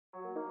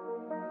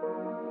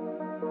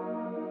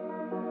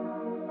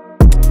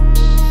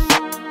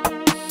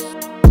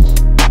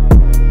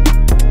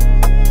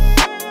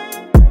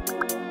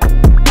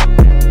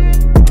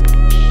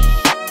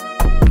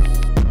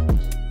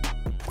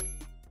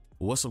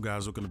What's up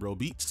guys, welcome to Bro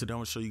Beats. Today I'm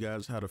going to show you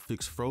guys how to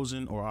fix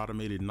frozen or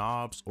automated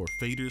knobs or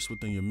faders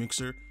within your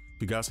mixer.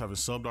 If you guys haven't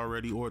subbed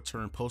already or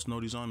turned post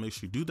notifications on, make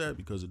sure you do that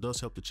because it does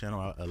help the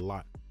channel out a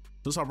lot.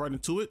 Let's hop right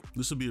into it.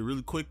 This will be a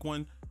really quick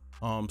one.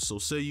 So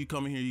say you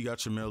come in here, you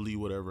got your melody,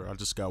 whatever. I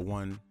just got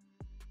one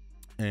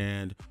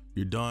and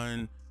you're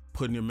done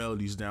putting your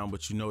melodies down,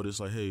 but you notice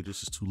like, hey,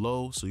 this is too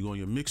low. So you go in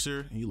your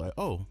mixer and you're like,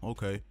 oh,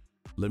 okay,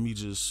 let me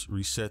just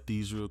reset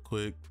these real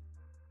quick.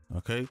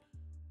 Okay.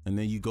 And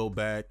then you go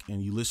back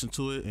and you listen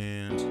to it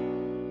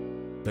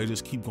and they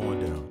just keep going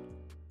down.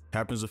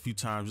 Happens a few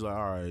times, you're like,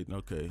 all right,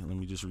 okay, let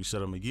me just reset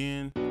them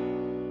again.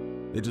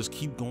 They just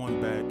keep going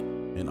back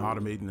and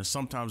automating, and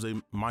sometimes they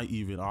might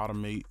even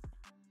automate.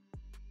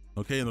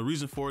 Okay, and the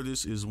reason for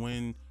this is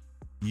when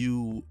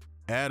you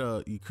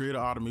create an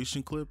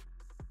automation clip,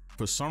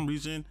 for some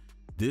reason,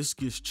 this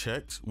gets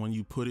checked when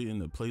you put it in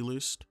the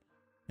playlist.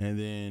 And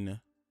then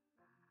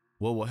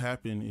what will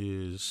happen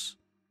is,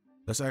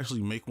 let's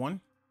actually make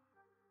one.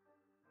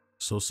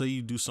 So say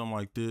you do something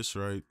like this,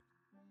 right?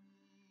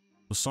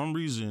 For some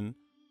reason,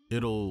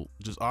 it'll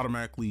just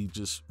automatically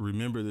just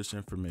remember this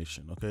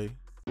information, okay?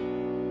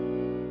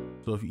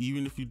 So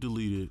even if you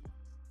delete it,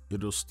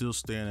 it'll still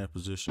stay in that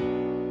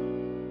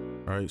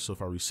position. All right, so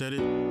if I reset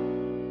it,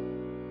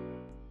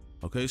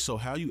 okay, so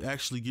how you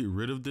actually get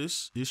rid of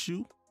this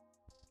issue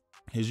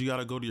is you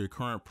gotta go to your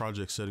current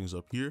project settings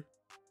up here,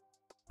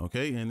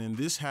 okay? And then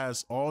this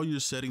has all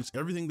your settings,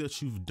 everything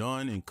that you've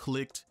done and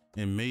clicked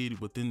and made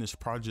within this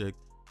project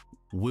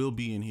will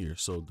be in here.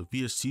 So the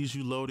VSTs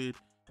you loaded,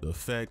 the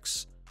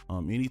effects,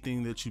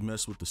 anything that you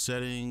mess with the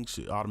settings,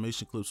 the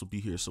automation clips will be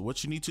here. So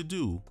what you need to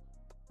do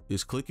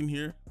is click in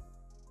here,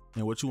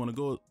 and what you want to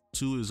go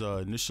to is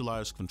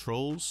initialize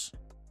controls.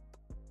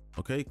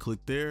 Okay, click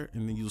there,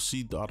 and then you'll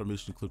see the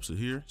automation clips are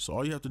here. So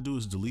all you have to do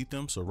is delete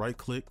them. So right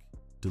click,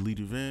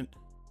 delete event,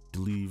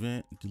 delete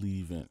event,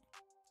 delete event.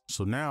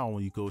 So now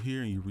when you go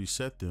here and you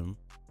reset them,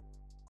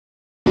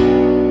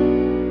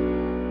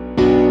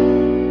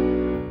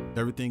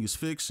 everything is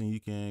fixed and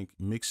you can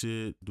mix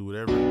it, do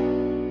whatever.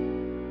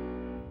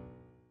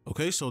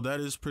 Okay, so that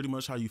is pretty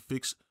much how you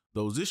fix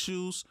those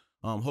issues.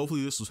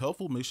 Hopefully this was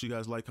helpful. Make sure you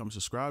guys like, comment,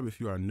 subscribe if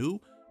you are new,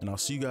 and I'll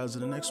see you guys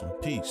in the next one.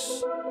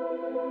 Peace.